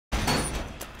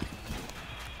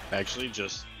Actually,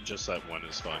 just that one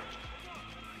is fine.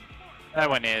 That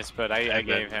one is, but I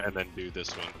gave him. And then do this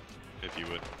one, if you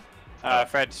would.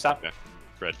 Fred, stop. Okay.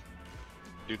 Fred,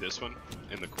 do this one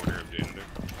in the corner of janitor.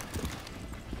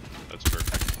 That's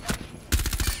perfect.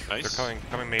 Nice. They're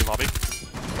coming main lobby.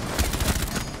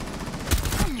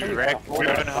 Direct.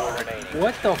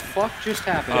 What the fuck just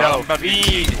happened? Yo,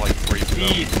 feed! Like,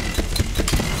 Feed!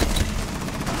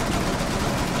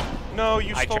 No,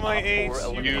 you I stole my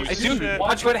ace. Dude,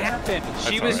 watch what happened.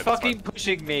 She That's was fine, fucking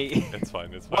pushing me. It's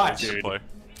fine, it's fine. Watch. It's play.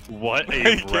 What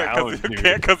a You round, dude.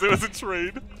 can't because it was a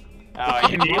trade.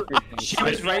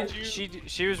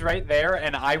 She was right there,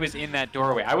 and I was in that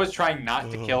doorway. I was trying not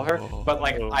to kill her, but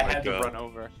like I had to run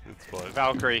over. It's fine.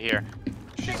 Valkyrie here.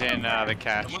 She's in the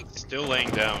cache. Someone's still laying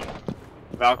down.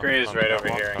 Valkyrie is right over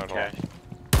Catwalk, here in catwalk. cache.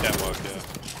 Catwalk, yeah.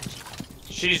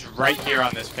 She's right here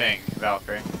on this ping,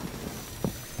 Valkyrie.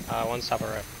 One's top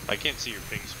right. I can't see your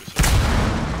ping specifically.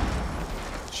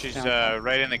 She's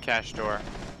right in the cache door.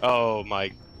 Oh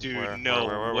my dude, Where? no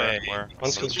way. Where?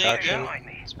 One's So construction. late.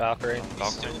 It's Valkyrie.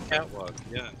 Still catwalk,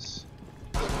 yes.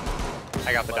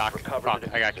 I got the dock. Fuck,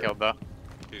 I got killed though.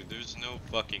 Dude, there's no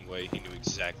fucking way he knew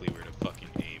exactly where to fucking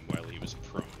aim while he was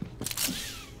prone.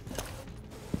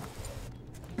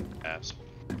 Asshole.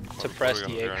 To press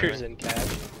Jaegers and cash.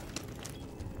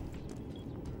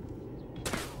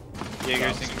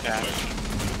 Jaeger's in cache.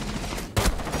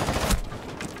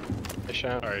 A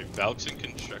shot. Alright, Valk's in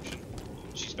construction.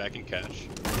 She's back in cache.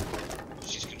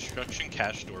 She's construction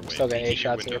cache doorway. Still got peeking 8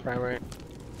 shots in your window. primary.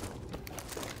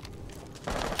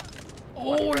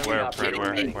 Where, Fred,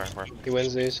 where? He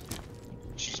wins these.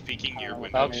 She's peeking your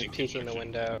window. Valk's in peeking the construction.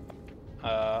 window.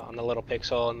 On the little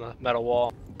pixel in the metal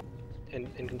wall. In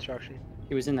construction.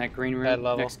 He was in that green Bad room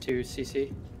level. next to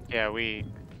CC. Yeah, we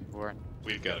were.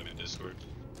 We've got him in Discord.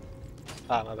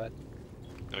 Ah, my bad.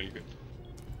 No, you're good.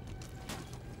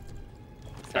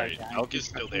 Sorry, Alright, Valk is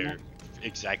still there.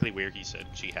 Exactly where he said.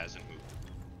 She hasn't moved.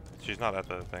 She's not at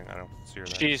the thing. I don't see her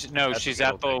there. She's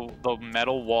at the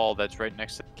metal wall that's right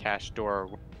next to the cache door.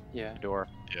 Yeah.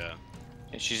 Yeah.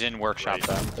 And she's in workshop Right.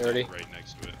 though. 30. Right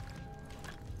next to it.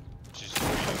 She's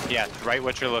Yeah, right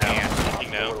what you're looking at.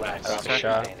 peeking now. That's a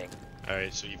shot.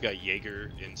 Alright, so you've got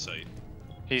Jaeger in sight.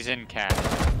 He's in cache.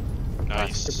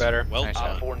 Nice. You're better. Well Nice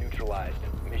done. shot. 4 neutralized.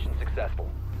 Mission successful.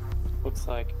 Looks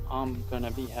like I'm gonna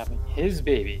be having his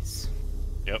babies.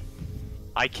 Yep.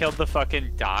 I killed the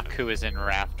fucking doc who was in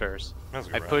rafters. That was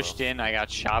a I good pushed round, in, I got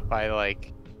shot by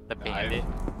like the bandit.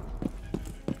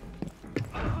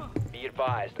 Be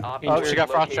advised. Op Oh, she got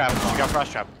frost located trap. bomb. She got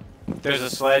frost trap. There's a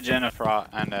sledge and a frost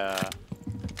and a.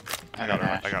 I And got an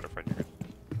her. ash. I got her, Fred. You're good.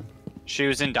 She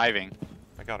was in diving.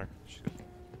 I got her. She's good.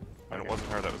 And it wasn't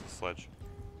her. That was the sledge.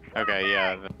 Okay,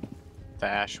 yeah. The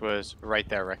ash was right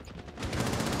there, Rick.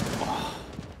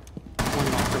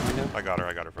 One locker window. I got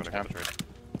her, Fred. I got the trade.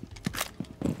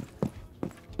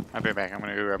 I'll be back. I'm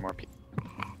gonna go grab more people.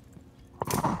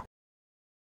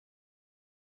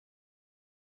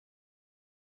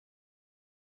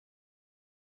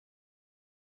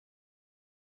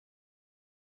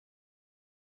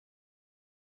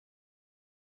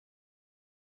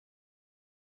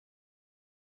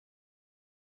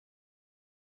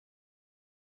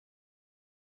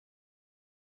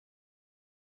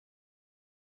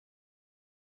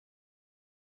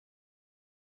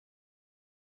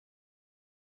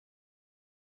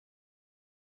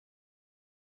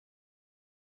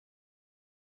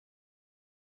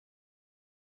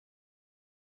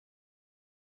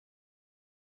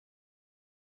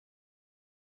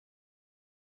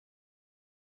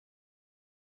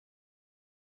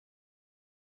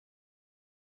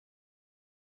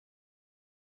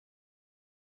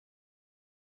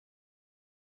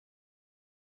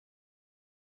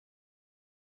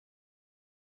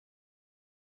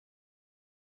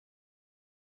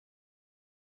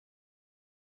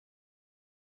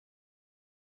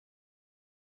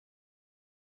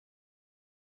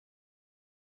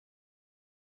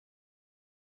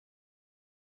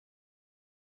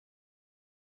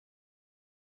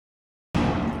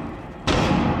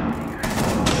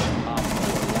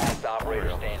 Last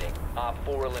operator standing. Op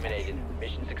 4 eliminated.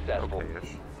 Mission successful.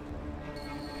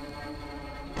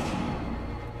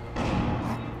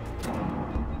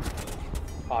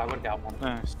 Oh, I would've got one.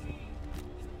 Nice.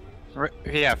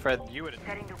 Yeah, Fred, you would.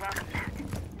 Setting the welcome mat.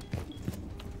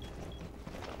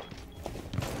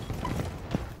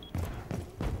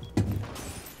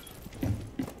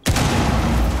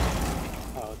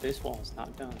 Oh, this wall's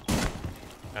not done.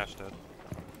 Ash dead.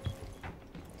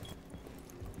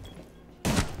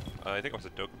 I think also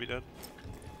Doke would be dead.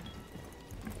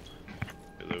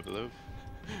 Hello, hello.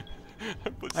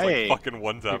 It's Hey. like fucking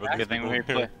one tap. Good thing we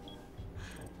play.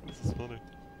 It's funny.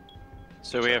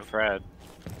 So we have Fred.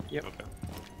 Yep. Okay.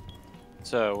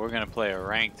 So we're gonna play a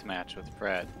ranked match with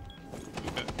Fred.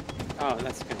 Oh,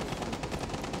 that's gonna be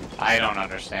fun. I don't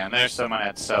understand. There's someone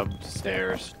at sub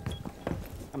stairs.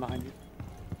 I'm behind you.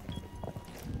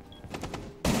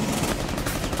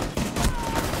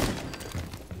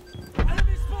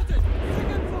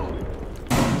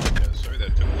 Yeah, sorry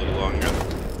that took a little longer.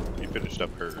 We finished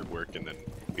up her work and then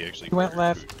we actually Went ordered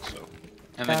left. food, so.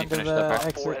 And then you Down to finished the up our...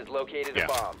 Op 4 exit. has located Yeah. a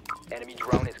bomb. Enemy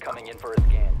drone is coming in for a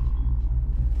scan.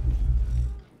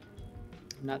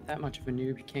 I'm not that much of a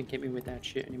noob. You can't get me with that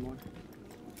shit anymore.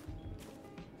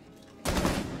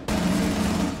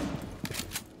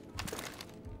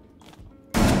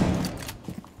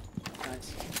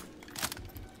 Nice.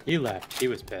 He left. He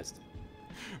was pissed.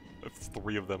 That's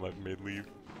 3 of them I've made leave.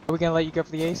 Are we gonna let you go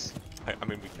for the ace? I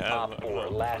mean, we can. Op I don't 4, know.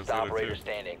 last Where's the other operator 2?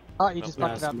 standing. Oh, you just No,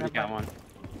 fucked it up. somebody Never got mind. one.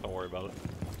 Don't worry about it.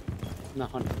 I'm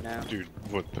not hunting now. Dude,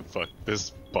 what the fuck?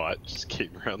 This bot just came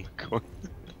around the corner.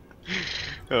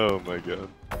 Oh my god.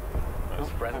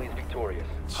 Friendly's victorious.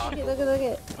 Look at, look at, look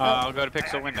at. I'll go to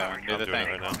Pixel window and do I'm the doing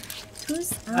thing. it right now.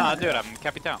 Who's No, I'll do it. I'm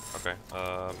Capitan. Okay.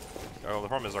 Oh, the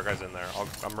problem is our guy's in there.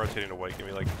 I'm rotating to white. Give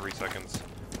me like 3 seconds.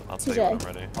 I'll tell you when I'm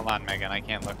ready. Hold on, Megan. I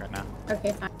can't look right now.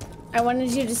 Okay, fine. I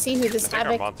wanted you to see who this I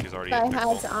think Havoc Armonti's already guy in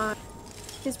has Pixel. on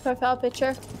his profile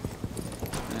picture.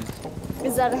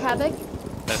 Is that a Havoc?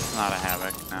 That's not a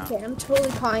Havoc, no. Okay, I'm totally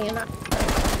calling it.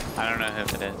 I don't know who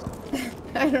it is.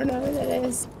 I don't know who that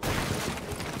is.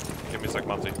 Give me a sec,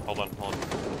 Monty. Hold on.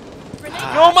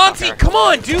 No, Monty, come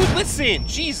on, dude, listen,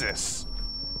 Jesus.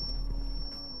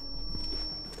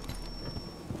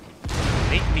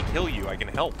 Make me kill you, I can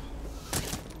help.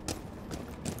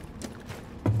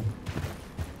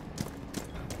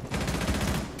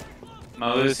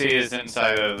 Malusi is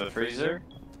inside of the freezer.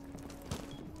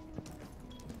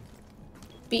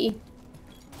 B.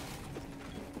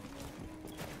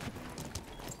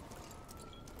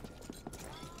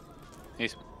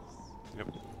 He's Yep.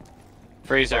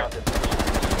 freezer.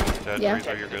 Dead. Yeah.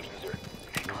 Freezer, you're good.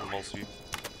 There's the multi.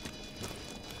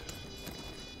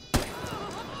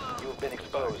 You have been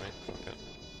exposed. Okay.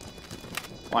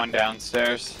 One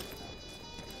downstairs.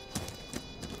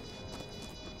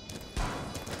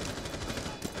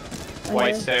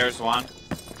 White stairs, one.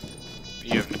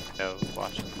 You have no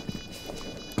watching.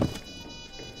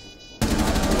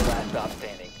 Last stop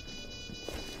standing.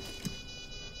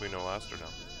 We know last or no?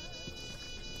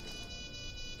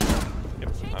 Yep,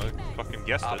 I fucking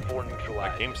guessed Op it. 4 neutralized.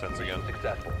 My game sense again.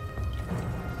 Successful.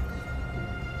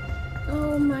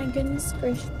 Oh my goodness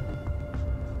gracious.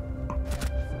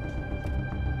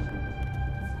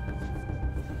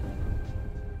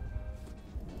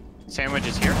 Sandwich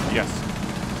is here? Yes.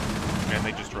 And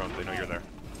they just droned. They know you're there.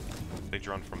 They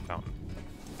droned from Fountain.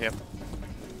 Yep.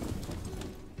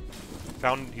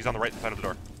 Fountain, he's on the right side of the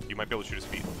door. You might be able to shoot his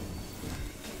feet.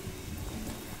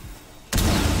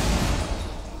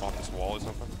 Off this wall or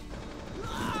something?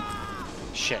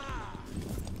 Shit.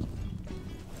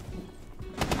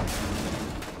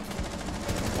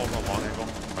 Hold on, long angle.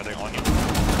 Are they on you?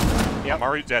 Yep. I'm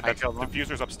already dead. I That's killed one.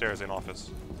 diffuser's upstairs in office.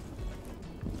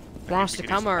 Wants We to could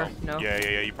come use some or help. no?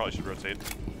 Yeah, you probably should rotate.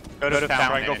 Go to Try and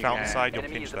fountain. go fountain yeah. side, you'll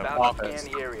Enemy pinch is them. about to Office.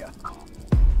 scan the area.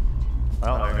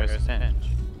 Well, there goes Tinge.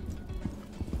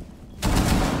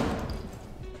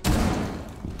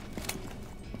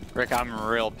 Rick, I'm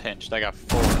real pinched. I got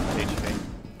 4 HP.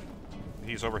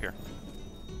 He's over here.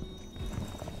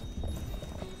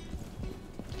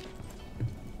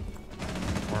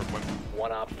 Or when,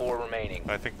 One Op 4 remaining.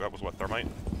 I think that was what, Thermite?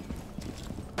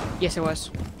 Yes, it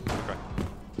was. Okay.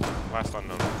 Last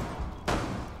unknown.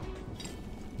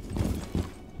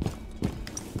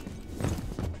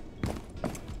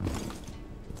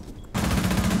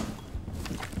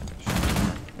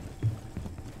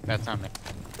 That's on me.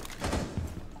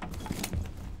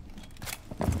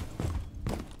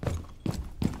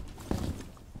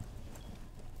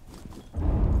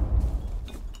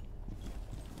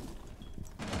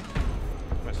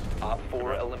 Op 4 Good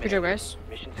job, eliminated. guys.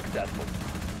 Mission successful.